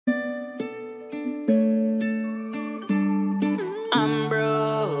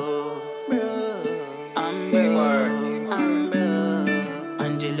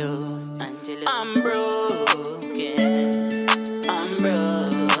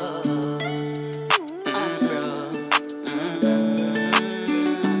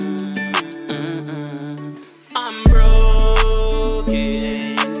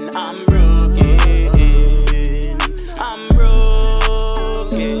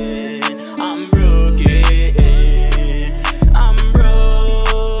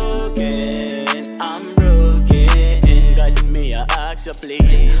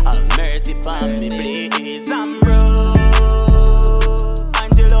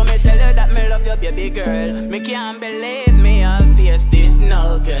baby girl. Me can't believe me, I face this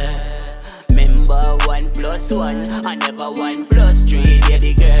no girl. Remember 1 + 1, I never 1 + 3,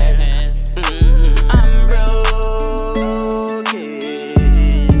 baby girl. I'm broken,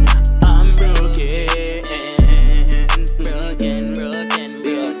 I'm broken,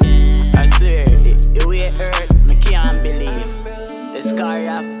 broken. I swear, the way it hurt, me can't believe. The scar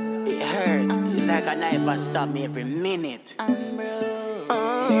up, it hurt. It's like a knife that stab me every minute.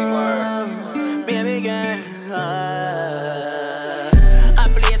 Baby girl, a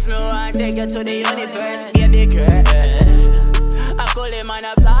place me want take you to the universe, baby girl. I Koolie man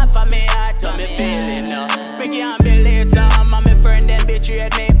a block for me heart, so me feeling now. Me can't believe some of my friend them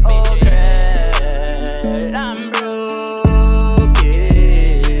betrayed me. Oh girl, I'm broken.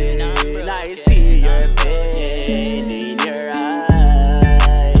 I see your pain in your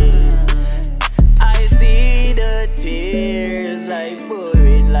eyes. I see the tears like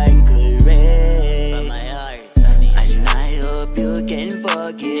pouring like a rain. My heart, and I hope you can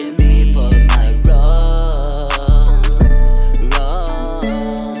forgive me for my wrongs.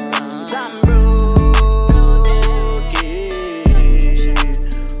 I'm broken.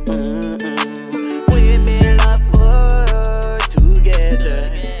 We build a fort together.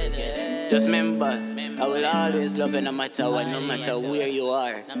 Just remember, I will always love you no matter what, no matter where you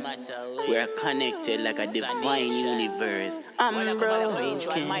are. We're connected like a divine universe. I'm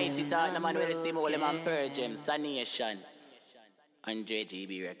broken. Mighty talk, no man will see me, all them on Pearl Gem, Sanation. 100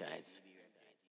 GB records.